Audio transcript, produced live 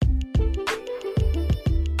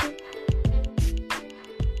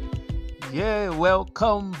Yeah,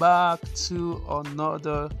 welcome back to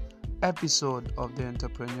another episode of the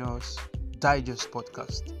Entrepreneurs Digest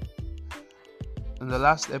podcast. In the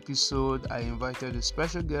last episode, I invited a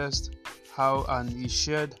special guest, and he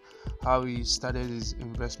shared how he started his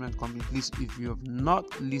investment company. Please, if you have not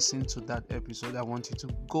listened to that episode, I want you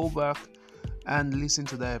to go back and listen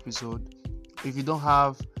to that episode. If you don't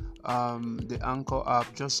have the Anchor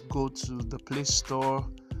app, just go to the Play Store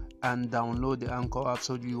and download the Anchor app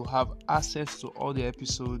so you have access to all the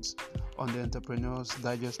episodes on the Entrepreneurs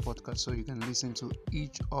Digest podcast, so you can listen to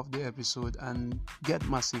each of the episodes and get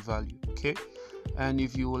massive value. Okay, and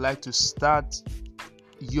if you would like to start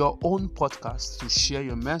your own podcast to share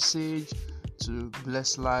your message, to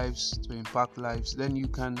bless lives, to impact lives, then you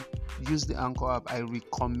can use the Anchor app. I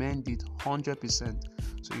recommend it 100%.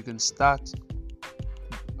 So you can start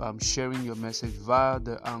sharing your message via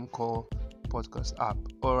the Anchor podcast app.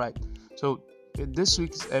 All right, so in this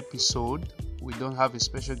week's episode, we don't have a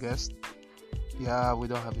special guest. We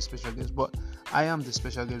don't have a special guest, but I am the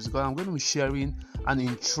special guest because I'm going to be sharing an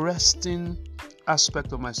interesting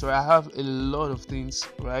aspect of my story. I have a lot of things,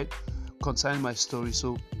 right, concerning my story.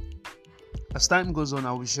 So as time goes on,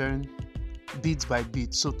 I'll be sharing bit by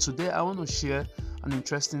bit. So today I want to share an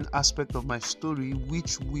interesting aspect of my story,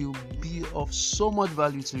 which will be of so much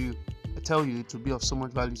value to you. I tell you, it will be of so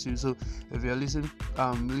much value to you. So if you're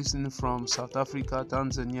listening from South Africa,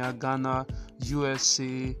 Tanzania, Ghana,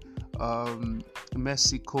 USA,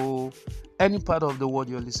 Mexico, any part of the world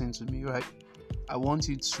you're listening to me, right? I want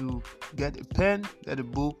you to get a pen, get a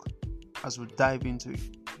book, as we dive into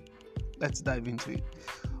it. Let's dive into it.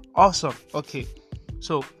 Awesome. Okay,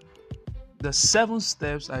 so the 7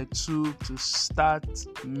 steps I took to start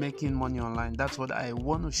making money online. That's what I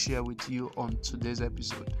want to share with you on today's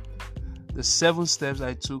episode. The 7 steps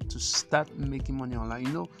I took to start making money online.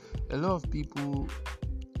 You know, a lot of people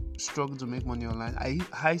struggle to make money online.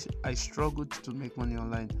 I struggled to make money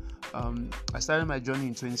online. I started my journey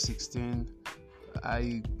in 2016.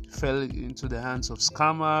 I fell into the hands of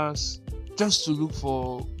scammers just to look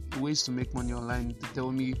for ways to make money online. They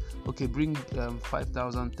tell me, okay, bring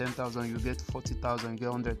 5,000, 10,000, you get 40,000, you get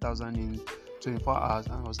 100,000 in 24 hours.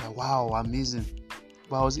 And I was like, wow, amazing.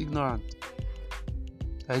 But I was ignorant.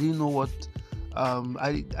 I didn't know what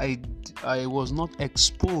I was not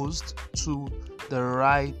exposed to the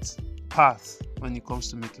right path when it comes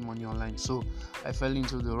to making money online. So I fell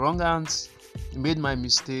into the wrong hands, made my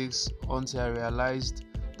mistakes until I realized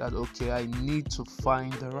that, okay, I need to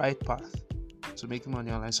find the right path to making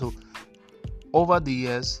money online. So over the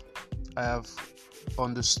years, I have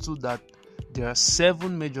understood that there are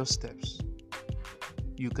 7 major steps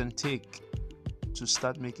you can take to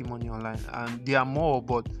start making money online, and there are more,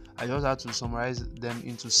 but I just had to summarize them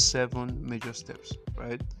into 7 major steps,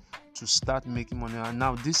 right, to start making money online.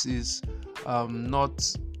 Now, this is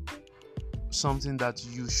not something that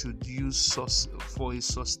you should use for a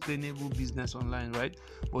sustainable business online, right?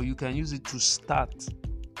 But you can use it to start.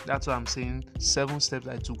 That's what I'm saying. 7 steps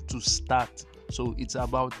I took to start. So it's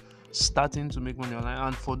about starting to make money online.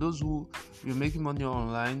 And for those who you're making money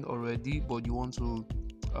online already, but you want to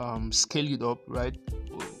scale it up, right?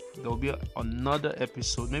 There will be another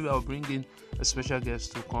episode. Maybe I'll bring in a special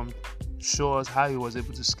guest to come show us how he was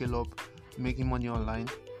able to scale up making money online,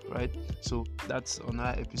 right? So that's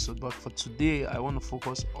another episode. But for today, I want to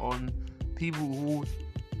focus on people who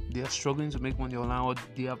they are struggling to make money online, or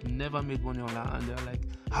they have never made money online, and they're like,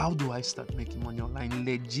 how do I start making money online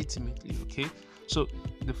legitimately? Okay, so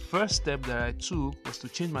the first step that I took was to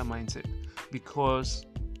change my mindset, because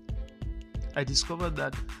I discovered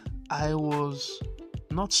that I was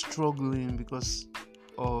not struggling because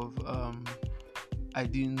of I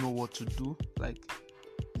didn't know what to do. Like,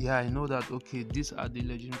 I know that, okay, these are the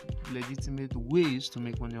legitimate ways to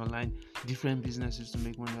make money online, different businesses to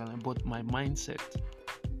make money online, but my mindset,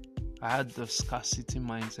 I had the scarcity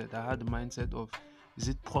mindset. I had the mindset of, is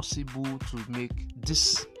it possible to make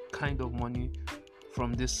this kind of money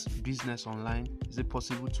from this business online? Is it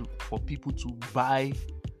possible for people to buy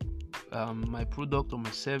my product or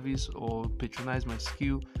my service or patronize my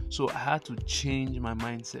skill? So I had to change my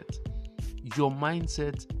mindset. Your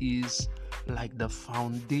mindset is like the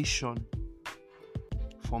foundation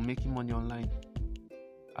for making money online.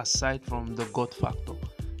 Aside from the God factor,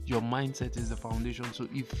 your mindset is the foundation. So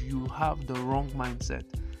if you have the wrong mindset,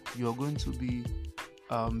 you're going to be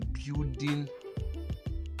building,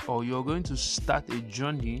 or you're going to start a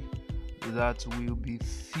journey that will be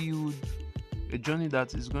filled, a journey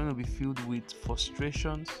that is going to be filled with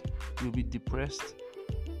frustrations. You'll be depressed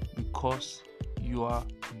because you are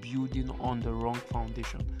building on the wrong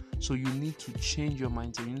foundation. So you need to change your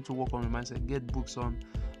mindset. You need to work on your mindset. Get books on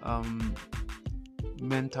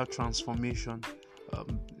mental transformation.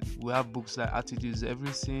 We have books like Attitude is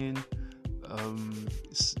Everything.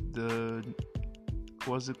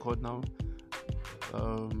 What's it called now?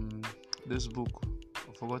 This book,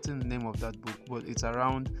 I've forgotten the name of that book, but it's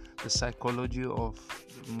around the psychology of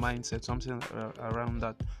mindset, something around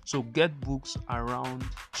that. So get books around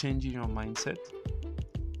changing your mindset.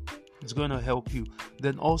 It's going to help you.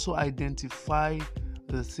 Then also identify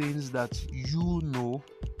the things that you know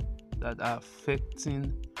that are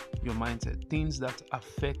affecting your mindset, things that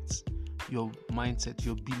affect your mindset,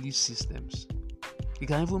 your belief systems. It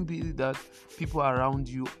can even be that people around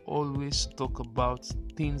you always talk about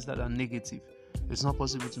things that are negative. It's not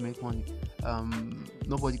possible to make money.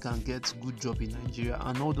 Nobody can get good job in Nigeria,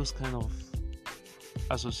 and all those kind of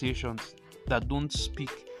associations that don't speak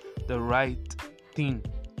the right thing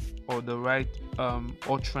or the right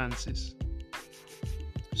utterances.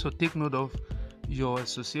 So take note of your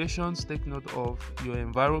associations, take note of your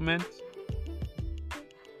environment.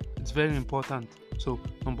 It's very important. So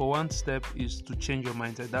number one step is to change your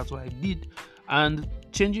mindset. That's what I did. And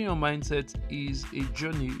changing your mindset is a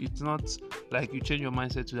journey. It's not like you change your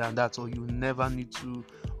mindset today and that's all. You never need to,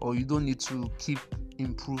 or you don't need to keep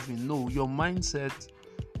improving. No, your mindset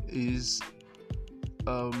is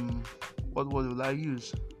what word will I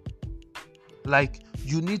use? Like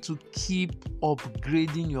you need to keep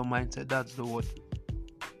upgrading your mindset. That's the word.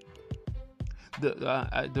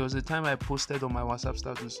 There was a time I posted on my WhatsApp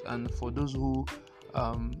status, and for those who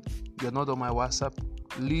you're not on my WhatsApp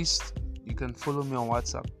list, you can follow me on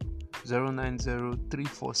WhatsApp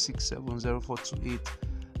 09034670428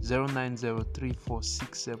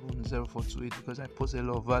 09034670428 because I post a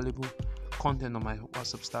lot of valuable content on my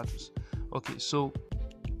WhatsApp status. Okay, so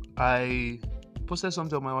I posted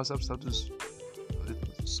something on my WhatsApp status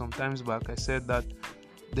sometimes back. I said that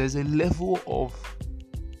there's a level of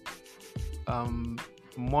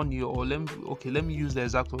money, or let me use the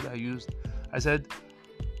exact word I used. I said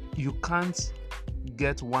you can't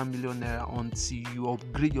get 1 million naira until you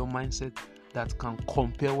upgrade your mindset that can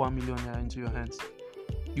compare 1 million naira into your hands.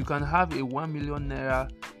 You can have a 1 million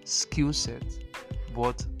naira skill set,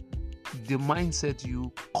 but the mindset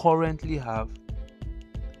you currently have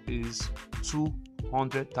is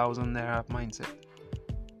 200,000 naira mindset.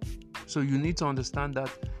 So you need to understand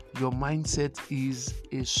that your mindset is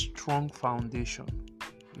a strong foundation.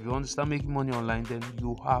 If you want to start making money online, then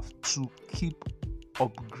you have to keep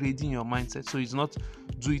upgrading your mindset. So it's not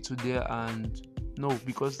do it today and no,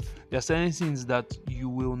 because there are certain things that you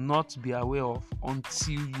will not be aware of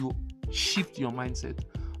until you shift your mindset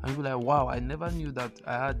and you're like, wow, I never knew that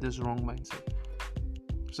I had this wrong mindset.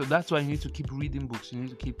 So that's why you need to keep reading books, you need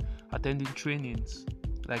to keep attending trainings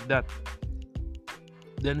like that.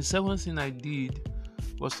 Then the second thing I did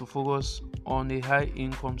was to focus on a high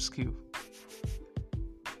income skill.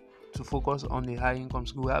 We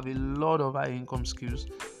have a lot of high income skills: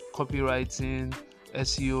 copywriting,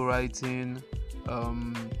 SEO writing,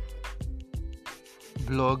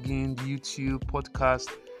 blogging, YouTube, podcast,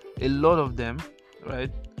 a lot of them,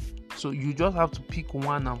 right? So you just have to pick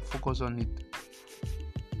one and focus on it.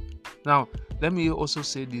 Now, let me also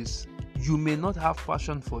say this: you may not have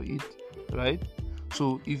passion for it, right?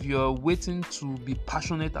 So if you're waiting to be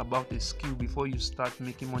passionate about a skill before you start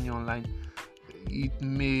making money online, it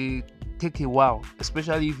may take a while,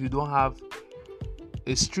 especially if you don't have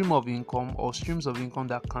a stream of income or streams of income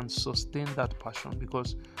that can sustain that passion,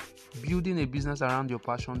 because building a business around your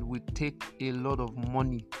passion will take a lot of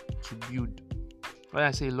money to build. When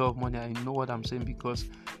I say a lot of money, I know what I'm saying, because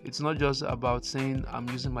it's not just about saying I'm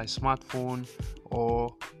using my smartphone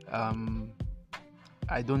or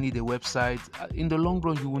I don't need a website. In the long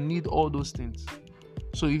run, you will need all those things.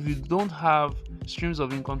 So if you don't have streams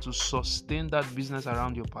of income to sustain that business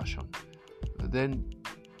around your passion, then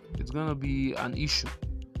it's going to be an issue.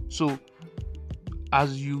 So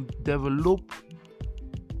as you develop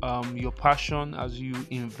your passion, as you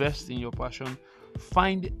invest in your passion,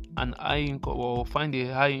 find a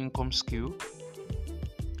high income skill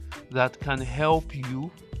that can help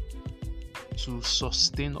you to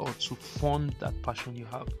sustain or to fund that passion you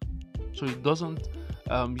have. So it doesn't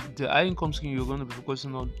the high income skill you're going to be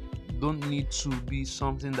focusing on don't need to be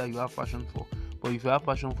something that you have passion for, but if you have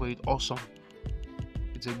passion for it, awesome,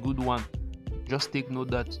 it's a good one. Just take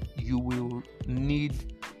note that you will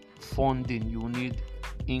need funding, you will need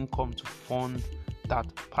income to fund that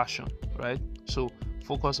passion, right? So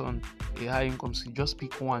focus on a high income skill. Just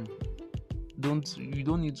pick one. You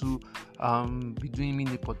don't need to be doing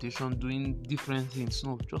mini importation, doing different things.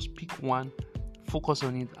 No, just pick one, focus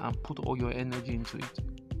on it, and put all your energy into it.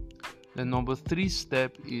 The number 3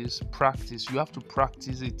 step is practice. You have to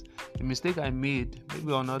practice it. The mistake I made,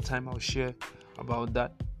 maybe another time I'll share about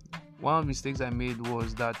that. One of the mistakes I made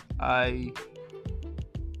was that I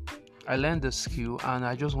learned the skill and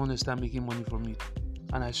I just want to start making money from it,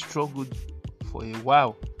 and I struggled for a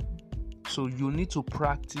while. So you need to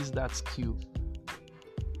practice that skill.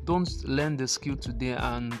 Don't learn the skill today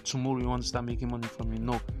and tomorrow you want to start making money from it.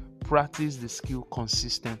 No, practice the skill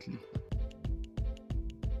consistently,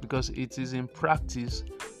 because it is in practice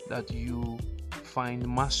that you find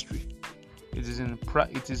mastery. It is in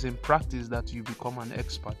practice that you become an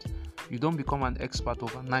expert. You don't become an expert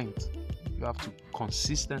overnight. You have to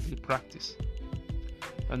consistently practice.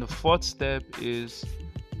 And the 4th step is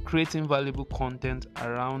creating valuable content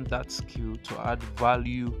around that skill to add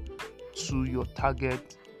value to your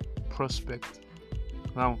target prospect.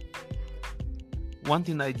 Now, one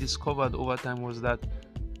thing I discovered over time was that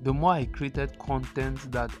the more I created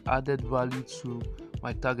content that added value to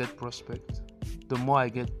my target prospect, the more I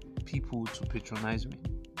get people to patronize me.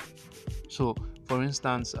 So, for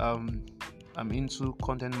instance, I'm into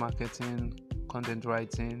content marketing, content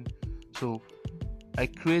writing. So I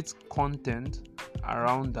create content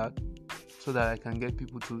around that so that I can get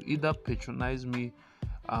people to either patronize me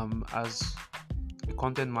as a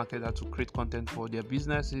content marketer to create content for their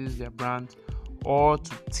businesses, their brand, or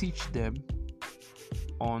to teach them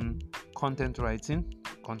on content writing,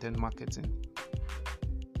 content marketing.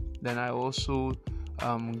 Then I also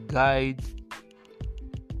guide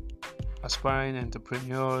aspiring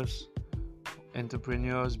entrepreneurs,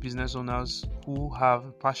 business owners who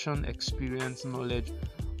have passion, experience, knowledge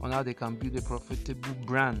on how they can build a profitable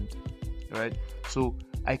brand, right? So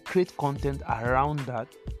I create content around that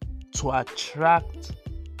to attract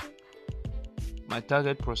my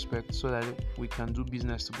target prospect so that we can do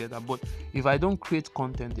business together. But if I don't create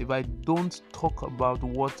content, if I don't talk about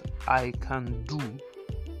what I can do,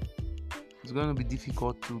 it's going to be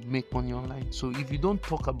difficult to make money online. So if you don't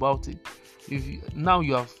talk about it, now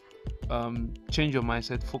you have change your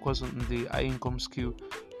mindset, focus on the high income skill,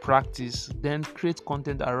 practice, then create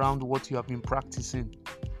content around what you have been practicing.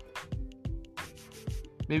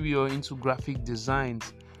 Maybe you're into graphic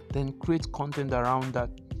designs, then create content around that.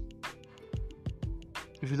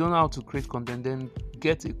 If you don't know how to create content, then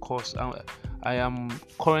get a course. I am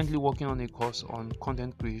currently working on a course on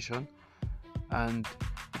content creation, and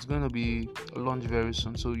it's going to be launched very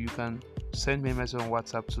soon. So you can send me a message on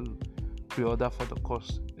WhatsApp to pre-order for the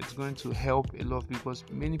course. It's going to help a lot, because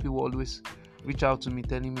many people always reach out to me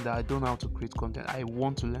telling me that I don't know how to create content. I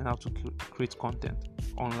want to learn how to create content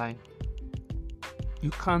online.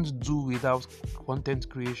 You can't do without content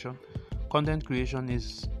creation. Content creation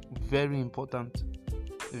is very important.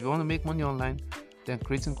 If you want to make money online, then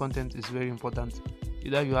creating content is very important.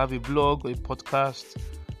 Either you have a blog, or a podcast,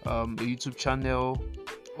 a YouTube channel,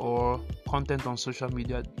 or content on social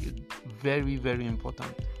media. Very, very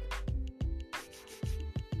important.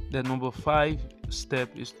 The number 5 step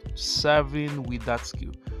is serving with that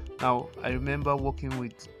skill. Now, I remember working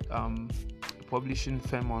with a publishing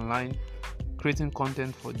firm online, creating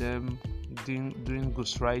content for them, doing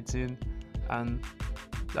ghostwriting, and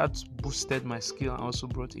that boosted my skill and also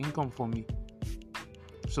brought income for me.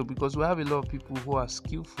 So because we have a lot of people who are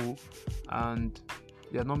skillful and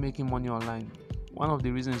they are not making money online, one of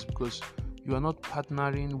the reasons is because you are not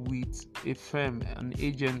partnering with a firm, an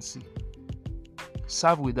agency.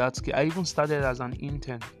 Serve with that skill. I even started as an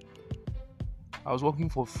intern. I was working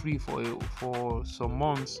for free for some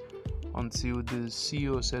months until the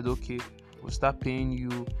CEO said, okay, we'll start paying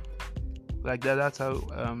you like that. That's how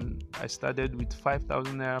I started with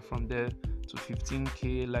 5,000 naira, from there to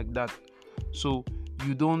 15k, like that. So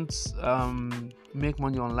you don't make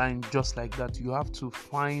money online just like that. You have to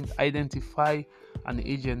identify an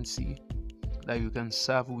agency that you can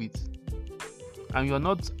serve with. And you're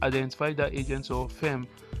not identifying that agency or firm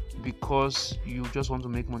because you just want to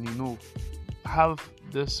make money. No, have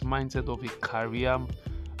this mindset of a career,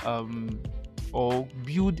 or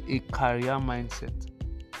build a career mindset.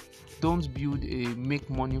 Don't build a make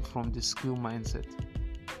money from the skill mindset.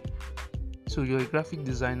 So you're a graphic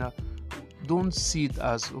designer. Don't see it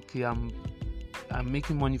as, okay, I'm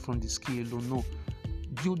making money from the skill alone. No,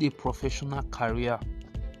 build a professional career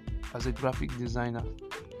as a graphic designer.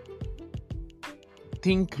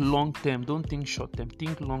 Think long term, don't think short term.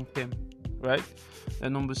 Think long term, right?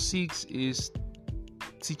 And number 6 is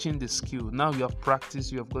teaching the skill. Now you have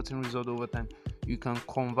practiced, you have gotten result over time. You can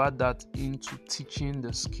convert that into teaching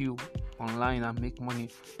the skill online and make money.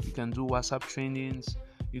 You can do WhatsApp trainings.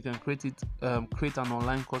 You can create an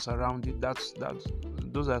online course around it.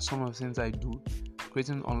 Those are some of the things I do,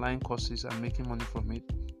 creating online courses and making money from it.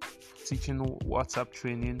 teaching WhatsApp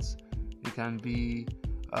trainings. It can be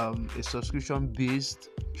a subscription based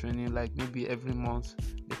training, like maybe every month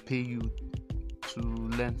they pay you to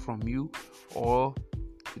learn from you, or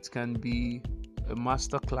it can be a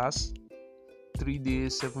master class, 3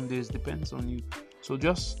 days, 7 days, depends on you. So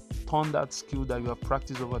just turn that skill that you have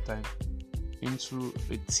practiced over time into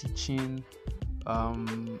a teaching,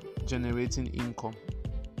 generating income,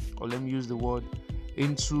 or let me use the word,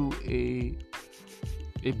 into a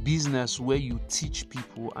business where you teach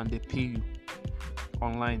people and they pay you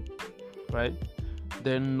online, right?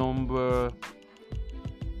 Then number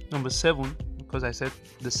 7, because I said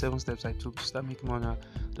the 7 steps I took to start making money.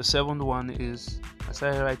 The 7th one is I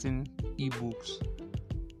started writing ebooks,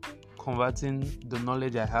 converting the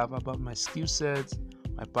knowledge I have about my skill sets,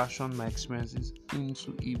 my passion, my experiences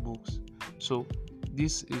into ebooks. So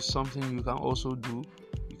this is something you can also do.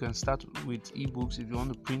 You can start with ebooks. If you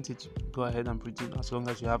want to print it, go ahead and print it, as long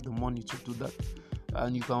as you have the money to do that.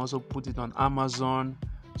 And you can also put it on Amazon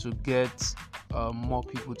to get more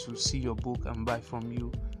people to see your book and buy from you,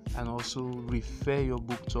 and also refer your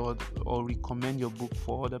book to or recommend your book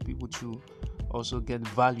for other people to also get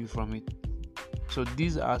value from it. So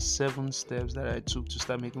these are 7 steps that I took to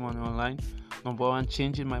start making money online. Number 1,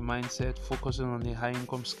 changing my mindset, focusing on a high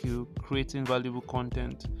income skill, creating valuable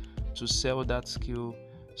content to sell that skill,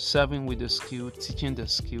 serving with the skill, teaching the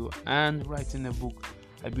skill, and writing a book.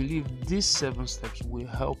 I believe these 7 steps will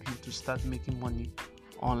help you to start making money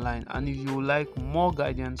online. And if you would like more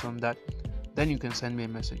guidance on that, then you can send me a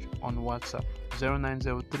message on WhatsApp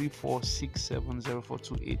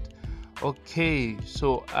 09034670428. Okay,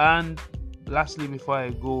 so and lastly, before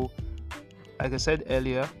I go, like I said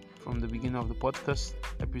earlier from the beginning of the podcast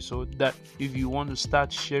episode, that if you want to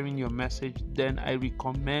start sharing your message, then I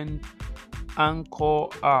recommend Anchor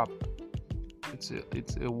app. It's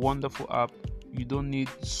a wonderful app. You don't need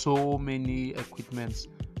so many equipments.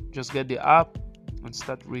 Just get the app and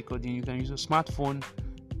start recording. You can use a smartphone,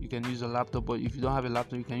 you can use a laptop, but if you don't have a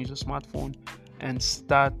laptop, you can use a smartphone and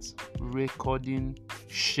start recording,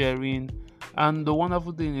 sharing. And the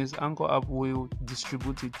wonderful thing is Anchor app will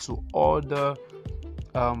distribute it to other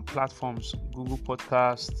platforms, Google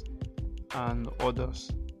Podcasts and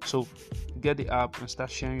others. So get the app and start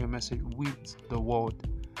sharing your message with the world.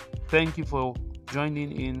 Thank you for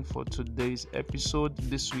joining in for today's episode,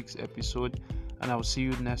 this week's episode, and I'll see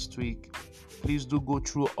you next week. Please do go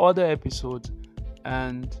through other episodes,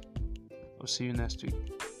 and I'll see you next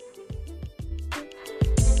week.